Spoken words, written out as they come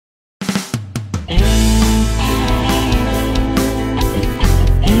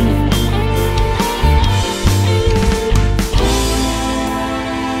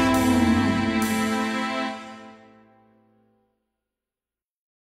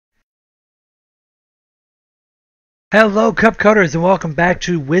Hello, CupCoders, and welcome back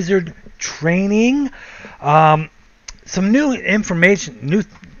to Wizard Training. Some new information.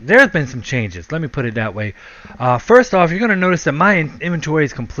 There's been some changes. Let me put it that way. First off, you're going to notice that my inventory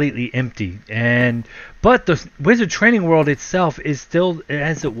is completely empty, but the Wizard Training World itself is still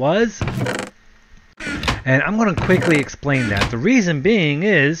as it was. And I'm going to quickly explain that. The reason being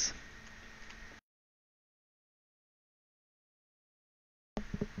is,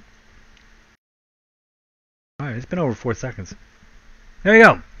 alright, it's been over 4 seconds. There you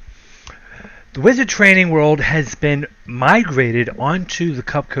go. The Wizard Training World has been migrated onto the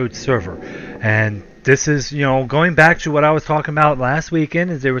CupCode server. And this is, going back to what I was talking about last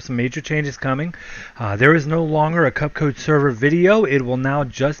weekend, is there were some major changes coming. There is no longer a CupCode server video. It will now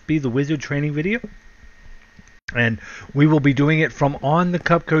just be the Wizard Training video. And we will be doing it from on the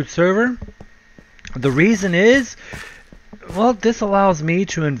CupCode server. The reason is, well, this allows me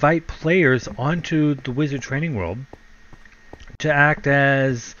to invite players onto the Wizard Training World to act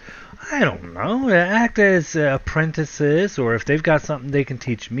as, act as apprentices, or if they've got something they can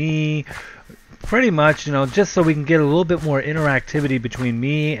teach me, pretty much, just so we can get a little bit more interactivity between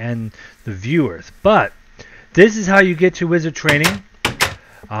me and the viewers. But this is how you get to Wizard Training.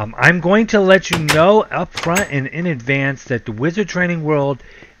 I'm going to let you know up front and in advance that the Wizard Training World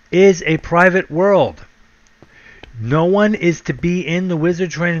is a private world. No one is to be in the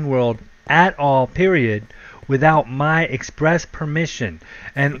Wizard Training World at all, period, without my express permission.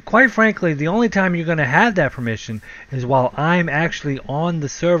 And quite frankly, the only time you're going to have that permission is while I'm actually on the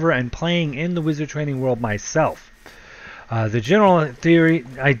server and playing in the Wizard Training World myself. The general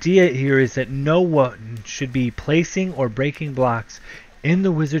idea here is that no one should be placing or breaking blocks in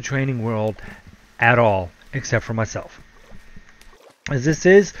the Wizard Training World at all, except for myself. As this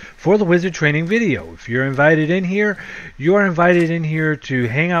is for the Wizard Training video. If you're invited in here, you are invited in here to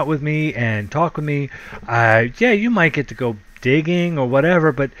hang out with me and talk with me. Yeah, you might get to go digging or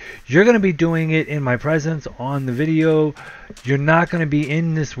whatever, but you're going to be doing it in my presence on the video. You're not going to be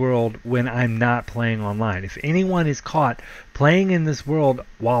in this world when I'm not playing online. If anyone is caught playing in this world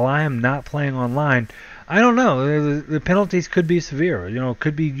while I am not playing online, I don't know. The penalties could be severe.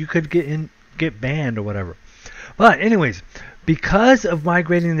 Could be you could get banned or whatever. But anyways, because of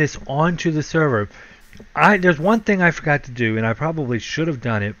migrating this onto the server, there's one thing I forgot to do, and I probably should have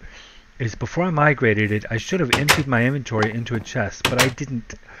done it, is before I migrated it, I should have emptied my inventory into a chest, but I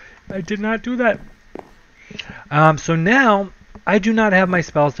didn't. I did not do that. So now, I do not have my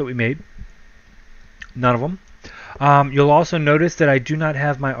spells that we made. None of them. You'll also notice that I do not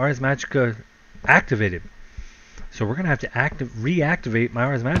have my Ars Magica activated. So we're going to have to reactivate my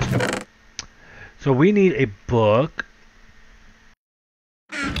Ars Magica. So we need a book.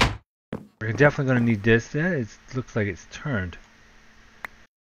 We're definitely going to need this. It looks like it's turned.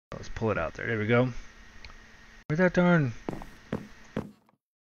 Let's pull it out there. There we go. Where's that darn?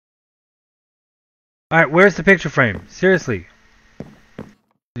 Alright, where's the picture frame? Seriously.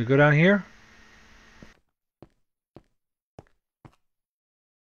 You go down here?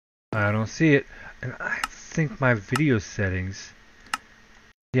 I don't see it. And I think my video settings...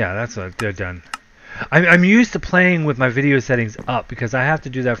 Yeah, that's what they're done. I'm used to playing with my video settings up because I have to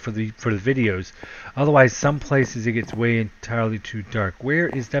do that for the videos. Otherwise, some places it gets way entirely too dark. Where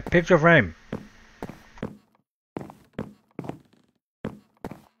is that picture frame?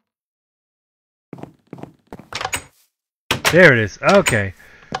 There it is. Okay.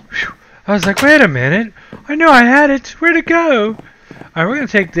 Whew. I was like, wait a minute. I know I had it. Where'd it go? Alright, we're going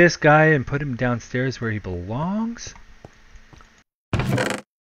to take this guy and put him downstairs where he belongs.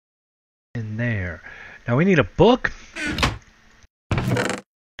 In there. Now we need a book.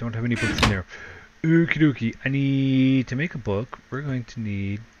 Don't have any books in there. Okie dokie. I need to make a book. We're going to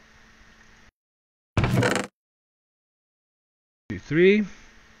need 2, 3.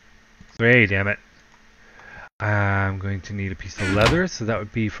 3, damn it. I'm going to need a piece of leather, so that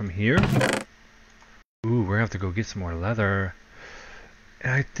would be from here. Ooh, we're gonna have to go get some more leather.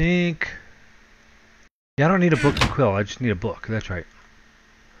 And I think, yeah, I don't need a book and quill. I just need a book. That's right.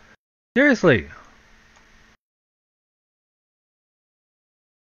 Seriously.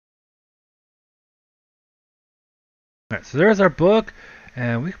 Alright, so there's our book,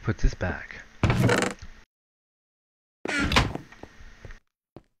 and we can put this back.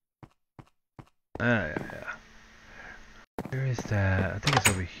 Yeah. Where is that? I think it's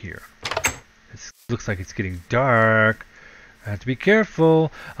over here. It looks like it's getting dark. I have to be careful.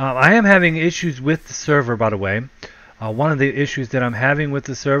 I am having issues with the server, by the way. One of the issues that I'm having with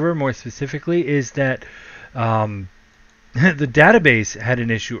the server, more specifically, is that the database had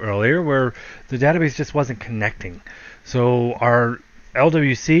an issue earlier where the database just wasn't connecting. So our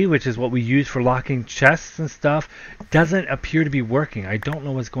LWC, which is what we use for locking chests and stuff, doesn't appear to be working. I don't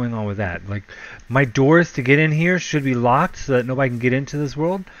know what's going on with that. Like, my doors to get in here should be locked so that nobody can get into this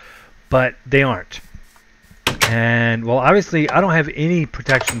world, but they aren't. And, well, obviously, I don't have any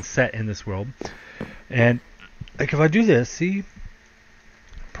protection set in this world. And, like, if I do this, see?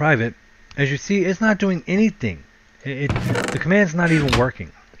 Private. As you see, it's not doing anything. The command's not even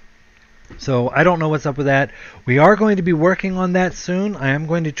working. So I don't know what's up with that. We are going to be working on that soon. I am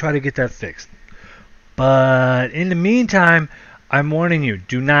going to try to get that fixed. But in the meantime, I'm warning you,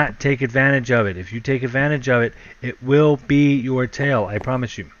 do not take advantage of it. If you take advantage of it, it will be your tail. I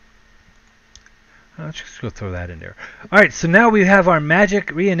promise you. Let's just go throw that in there. Alright, so now we have our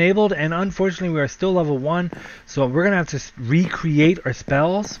magic re-enabled, and unfortunately we are still level 1. So we're going to have to recreate our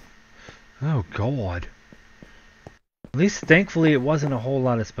spells. Oh, God. At least, thankfully, it wasn't a whole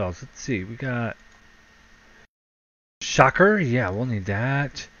lot of spells. Let's see. We got Shocker. Yeah, we'll need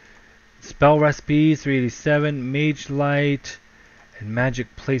that. Spell Recipes, 387. Mage Light. And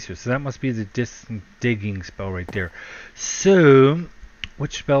Magic Placer. So that must be the distant digging spell right there. So,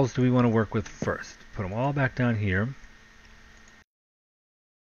 which spells do we want to work with first? Put them all back down here.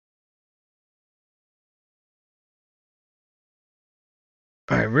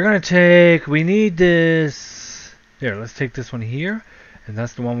 Alright, we're going to take... We need this... Here, let's take this one here, and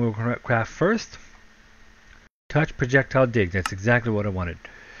that's the one we'll craft first. Touch, projectile, dig. That's exactly what I wanted.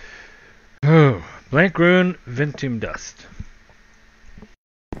 Oh, blank rune, Vintium dust.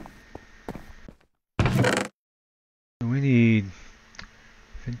 We need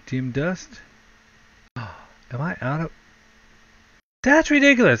Vintium dust. Oh, am I out of... That's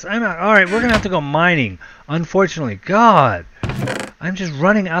ridiculous. I'm out. Alright, we're going to have to go mining. Unfortunately. God. I'm just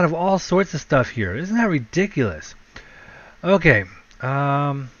running out of all sorts of stuff here. Isn't that ridiculous? Okay, give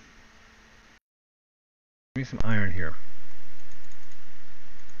me some iron here.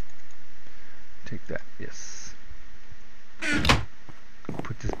 Take that, yes.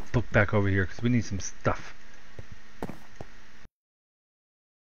 Put this book back over here because we need some stuff.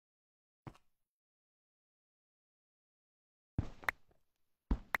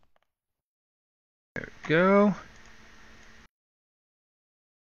 There we go.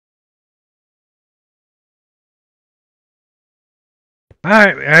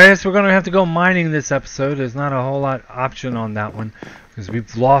 Alright, I guess we're going to have to go mining this episode. There's not a whole lot option on that one because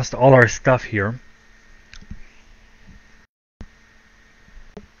we've lost all our stuff here.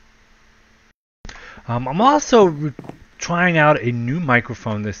 I'm also trying out a new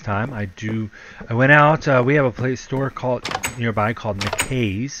microphone this time. I went out, we have a place store nearby called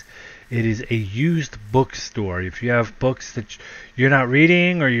McKay's. It is a used bookstore. If you have books that you're not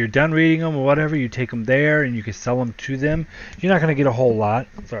reading or you're done reading them or whatever, you take them there and you can sell them to them. You're not going to get a whole lot.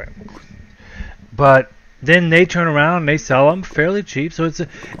 Sorry. But then they turn around and they sell them fairly cheap. So it's a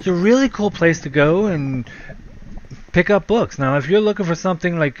really cool place to go and pick up books. Now, if you're looking for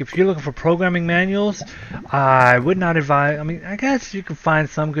something like, if you're looking for programming manuals, I would not advise, I mean, I guess you can find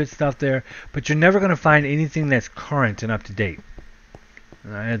some good stuff there, but you're never going to find anything that's current and up to date.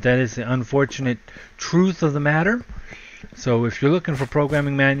 That is the unfortunate truth of the matter. So if you're looking for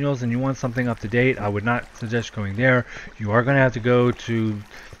programming manuals and you want something up to date, I would not suggest going there. You are going to have to go to,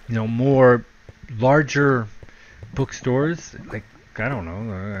 more larger bookstores. Like, I don't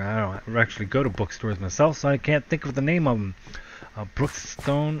know. I don't actually go to bookstores myself, so I can't think of the name of them.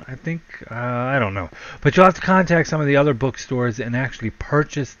 Brookstone, I think. I don't know. But you'll have to contact some of the other bookstores and actually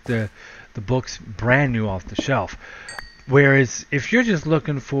purchase the books brand new off the shelf. Whereas if you're just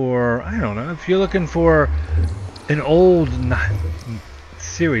looking for, I don't know, if you're looking for an old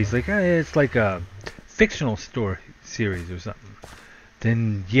series, like it's like a fictional story series or something,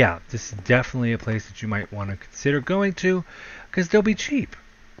 then yeah, this is definitely a place that you might want to consider going to because they'll be cheap.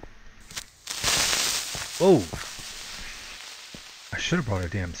 Whoa. I should have brought a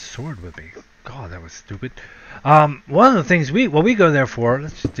damn sword with me. God, that was stupid. One of the things we go there for,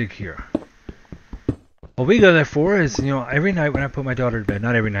 let's just dig here. What we go there for is, every night when I put my daughter to bed,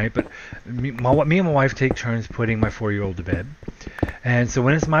 not every night, but me and my wife take turns putting my 4-year-old to bed. And so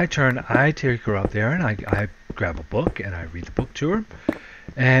when it's my turn, I take her up there and I grab a book and I read the book to her.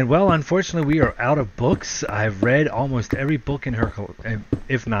 And, well, unfortunately, we are out of books. I've read almost every book in her,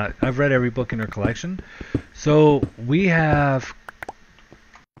 if not, I've read every book in her collection. So we have,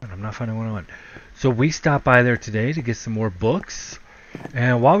 I'm not finding what I want. So we stopped by there today to get some more books.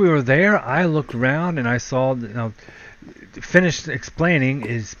 And while we were there, I looked around and I saw, finished explaining,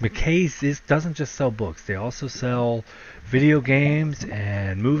 is McKay's doesn't just sell books. They also sell video games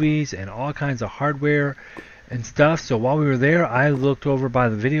and movies and all kinds of hardware and stuff. So while we were there, I looked over by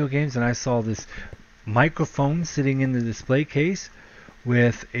the video games and I saw this microphone sitting in the display case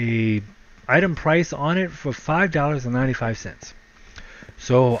with a item price on it for $5.95.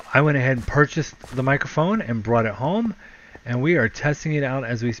 So I went ahead and purchased the microphone and brought it home, and we are testing it out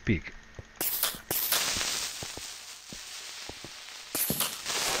as we speak.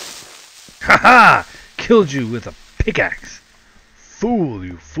 Haha! Killed you with a pickaxe. Fool,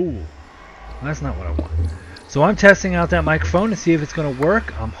 you fool. That's not what I want. So I'm testing out that microphone to see if it's going to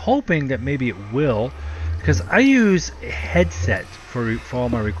work. I'm hoping that maybe it will, because I use a headset for all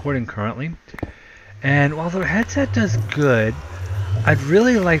my recording currently. And while the headset does good, I'd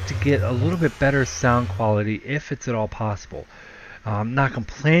really like to get a little bit better sound quality if it's at all possible. I'm not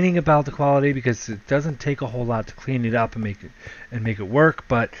complaining about the quality because it doesn't take a whole lot to clean it up and make it work,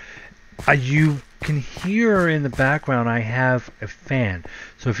 but you can hear in the background I have a fan.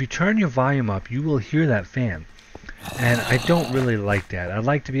 So if you turn your volume up, you will hear that fan. And I don't really like that. I'd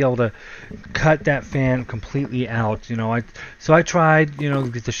like to be able to cut that fan completely out. So I tried,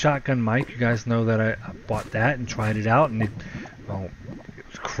 the shotgun mic. You guys know that I bought that and tried it out, and it was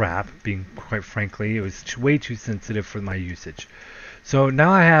crap. Being quite frankly, it was way too sensitive for my usage. So now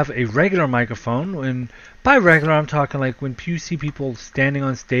I have a regular microphone, and by regular I'm talking like when you see people standing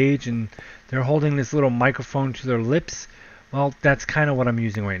on stage and they're holding this little microphone to their lips. Well, that's kind of what I'm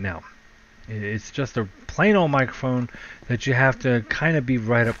using right now. It's just a plain old microphone that you have to kind of be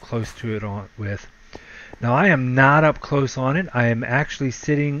right up close to it with. Now I am not up close on it. I am actually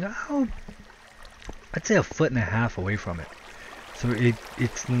sitting, I'd say 1.5 feet away from it. So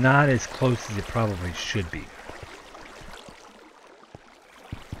it's not as close as it probably should be.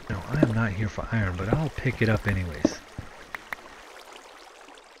 No, I am not here for iron, but I'll pick it up anyways.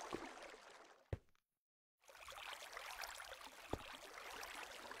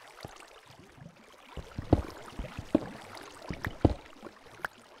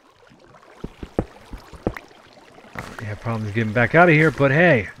 I have problems getting back out of here, but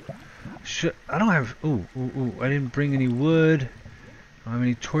hey, I don't have. Ooh! I didn't bring any wood. I don't have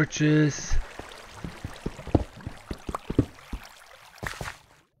any torches.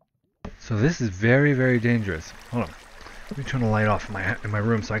 So this is very, very dangerous. Hold on. Let me turn the light off in my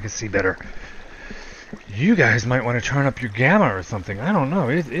room so I can see better. You guys might want to turn up your gamma or something. I don't know.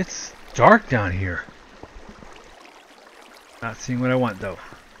 It's dark down here. Not seeing what I want though.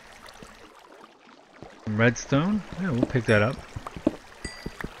 Some redstone. Yeah, we'll pick that up.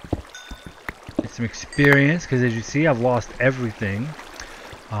 Get some experience because as you see, I've lost everything.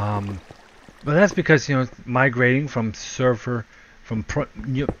 But that's because migrating from server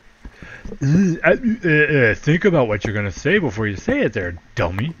think about what you're going to say before you say it there,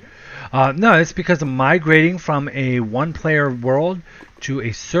 dummy. No, it's because of migrating from a one-player world to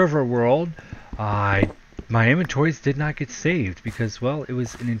a server world. My inventories did not get saved because, well, it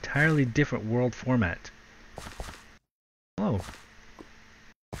was an entirely different world format. Oh.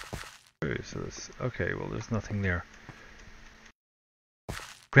 Okay, well, there's nothing there.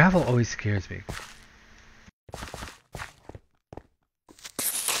 Gravel always scares me.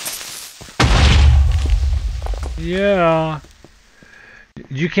 Yeah.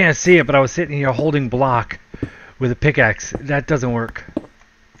 You can't see it, but I was sitting here holding block with a pickaxe. That doesn't work.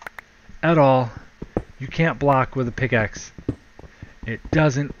 At all. You can't block with a pickaxe. It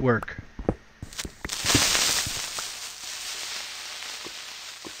doesn't work.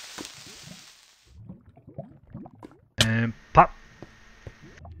 And pop.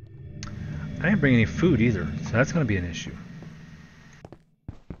 I didn't bring any food either, so that's going to be an issue.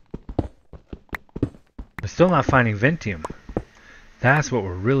 We're still not finding Ventium. That's what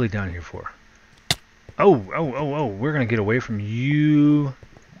we're really down here for. Oh, we're going to get away from you.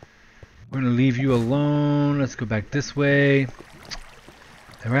 We're going to leave you alone. Let's go back this way. And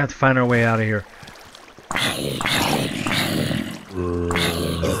we're going to have to find our way out of here.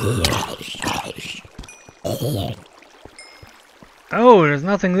 Oh, there's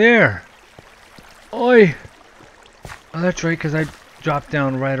nothing there. Oi! Oh, that's right, because I dropped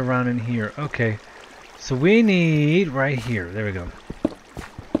down right around in here. Okay. So we need right here. There we go.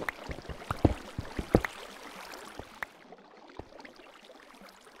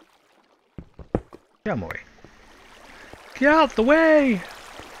 Get out of my way. Get out the way!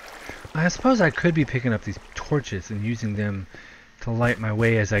 I suppose I could be picking up these torches and using them to light my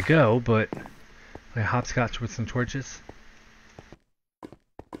way as I go, but play hopscotch with some torches.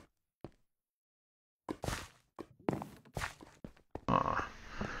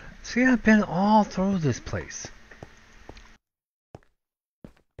 See, I've been all through this place.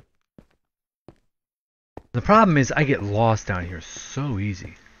 The problem is I get lost down here so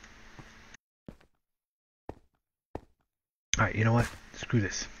easy. Alright, you know what? Screw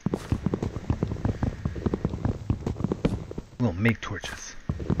this. We'll make torches.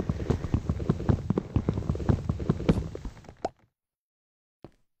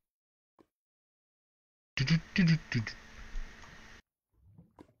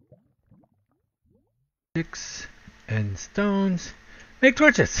 Sticks and stones. Make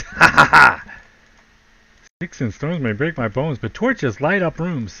torches! Ha ha ha! Sticks and stones may break my bones, but torches light up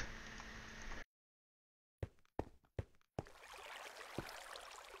rooms.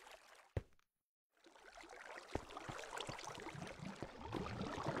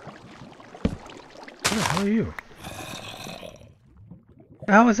 Who the hell are you?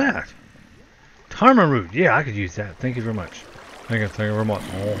 How was that? Tarma root. Yeah, I could use that. Thank you very much. Thank you very much.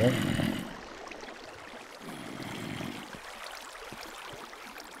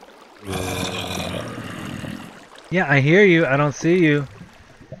 Yeah, I hear you. I don't see you.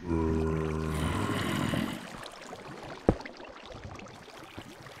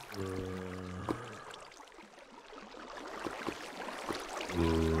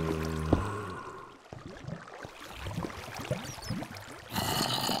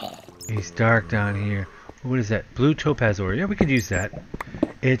 It's dark down here. What is that? Blue topaz ore. Yeah, we could use that.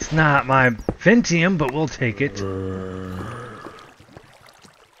 It's not my Ventium, but we'll take it.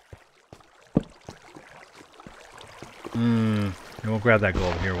 And we'll grab that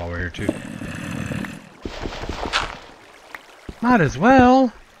gold here while we're here too. Might as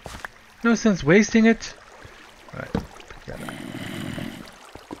well. No sense wasting it. Alright, pick that up.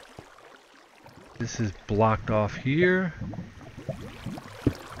 This is blocked off here.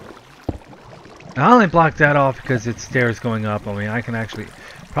 I only blocked that off because it's stairs going up. I mean, I can actually,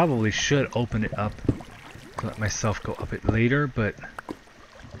 probably should open it up to let myself go up it later, but...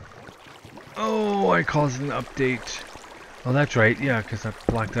 Oh, I caused an update. Oh, that's right. Yeah, because I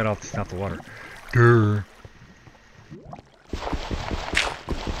blocked that off to stop the water. Durr.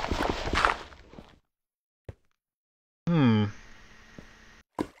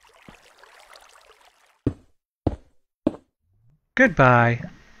 Goodbye.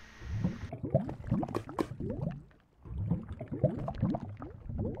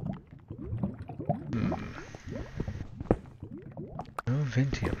 No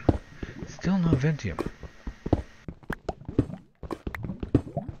Ventium. Still no Ventium.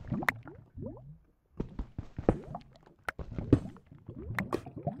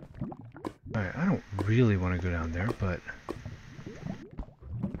 Alright, I don't really want to go down there, but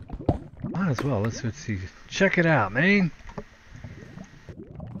might as well. Let's see. Check it out, man.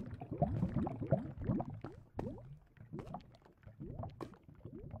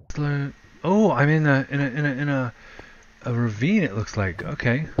 Oh, I'm in a ravine. It looks like.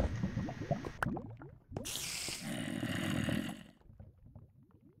 Okay.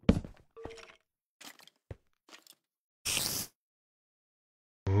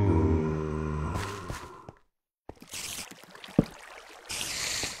 Ooh.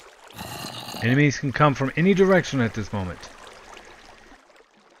 Enemies can come from any direction at this moment.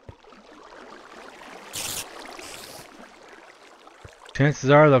 Chances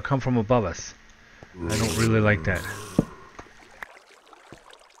are they'll come from above us. I don't really like that.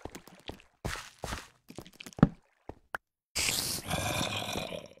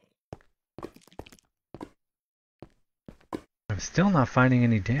 I'm still not finding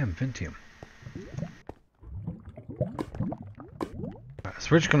any damn Ventium. So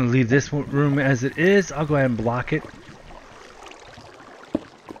we're just going to leave this room as it is. I'll go ahead and block it.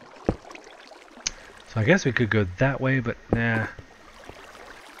 So I guess we could go that way, but nah.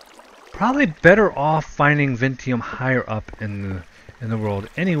 Probably better off finding Ventium higher up in the world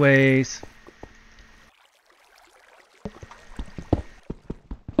anyways.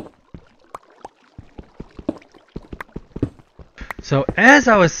 So as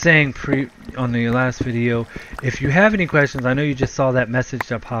I was saying on the last video, if you have any questions, I know you just saw that message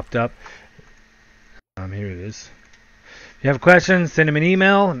that popped up. Here it is. If you have questions, send them an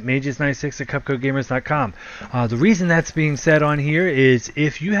email, mages96@CupCodeGamers.com. The reason that's being said on here is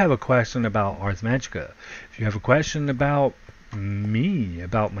if you have a question about Ars Magica, if you have a question about me,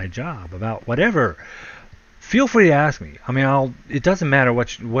 about my job, about whatever, feel free to ask me. I mean, it doesn't matter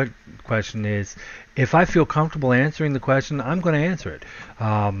what question is. If I feel comfortable answering the question, I'm going to answer it.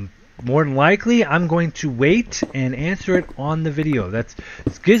 More than likely, I'm going to wait and answer it on the video. This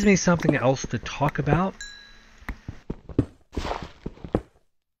gives me something else to talk about.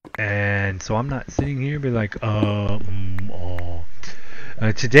 And so I'm not sitting here and be like,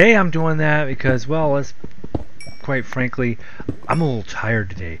 today I'm doing that because, well, quite frankly, I'm a little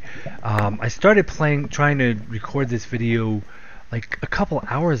tired today. I started trying to record this video like a couple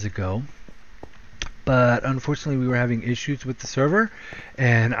hours ago, but but unfortunately we were having issues with the server,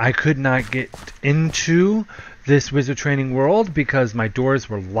 and I could not get into this wizard training world because my doors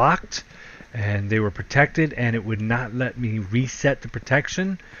were locked and they were protected, and it would not let me reset the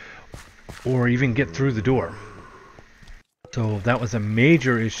protection or even get through the door. So that was a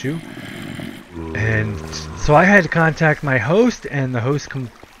major issue, and so I had to contact my host, and the host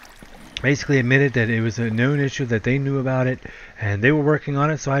basically admitted that it was a known issue, that they knew about it and they were working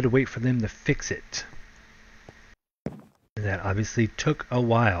on it, so I had to wait for them to fix it. And that obviously took a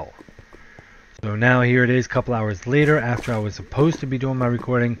while. So now here it is, a couple hours later, after I was supposed to be doing my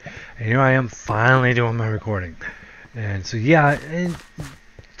recording, and here I am finally doing my recording. And so yeah, and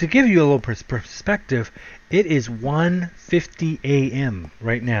to give you a little perspective, it is 1:50 a.m.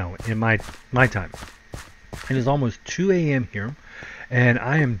 right now in my time. It is almost 2 a.m. here, and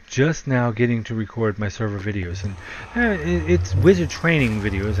I am just now getting to record my server videos. And it's wizard training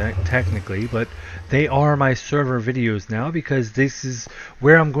videos technically, but they are my server videos now because this is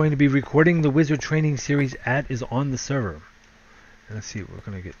where I'm going to be recording the wizard training series is on the server. And let's see, we're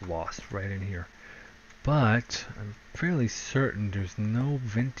going to get lost right in here. But I'm fairly certain there's no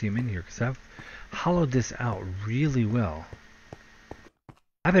Ventium in here because I've hollowed this out really well.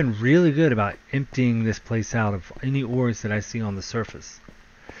 I've been really good about emptying this place out of any ores that I see on the surface.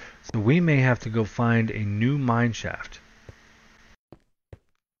 So we may have to go find a new mine shaft.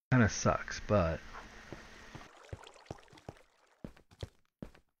 Kinda sucks, but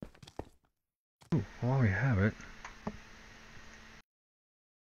ooh, while we have it,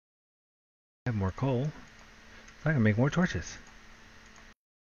 have more coal. I can make more torches.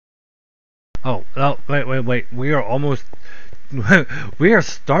 Oh, wait. We are almost we are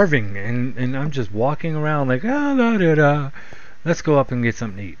starving, and I'm just walking around like, let's go up and get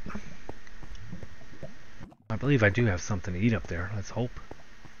something to eat. I believe I do have something to eat up there. Let's hope.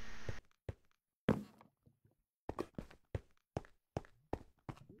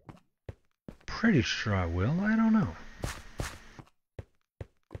 Pretty sure I will. I don't know.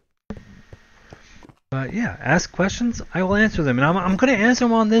 But yeah, ask questions, I will answer them, and I'm going to answer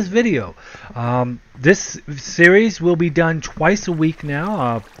them on this video. This series will be done twice a week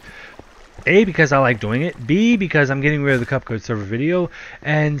now. A, because I like doing it. B, because I'm getting rid of the CupCode server video.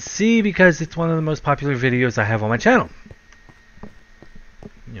 And C, because it's one of the most popular videos I have on my channel.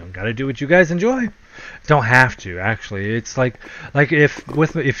 You know, gotta do what you guys enjoy. Don't have to, actually. It's like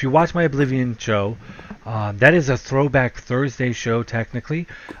if you watch my Oblivion show, that is a throwback Thursday show technically.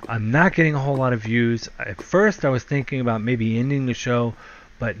 I'm not getting a whole lot of views. At first I was thinking about maybe ending the show,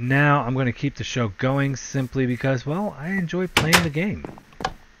 but now I'm going to keep the show going simply because, well, I enjoy playing the game.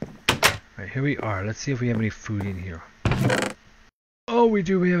 Alright, here we are. Let's see if we have any food in here. Oh, we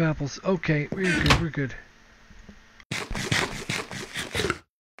do. We have apples. Okay, we're good. We're good.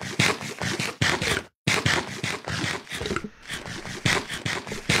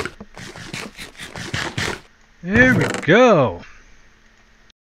 There we go.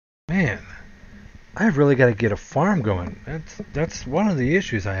 Man, I've really got to get a farm going. That's one of the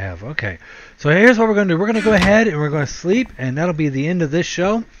issues I have. Okay, so here's what we're going to do. We're going to go ahead and we're going to sleep, and that'll be the end of this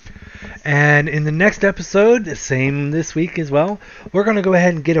show. And in the next episode, the same this week as well, we're going to go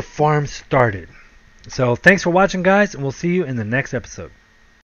ahead and get a farm started. So thanks for watching, guys, and we'll see you in the next episode.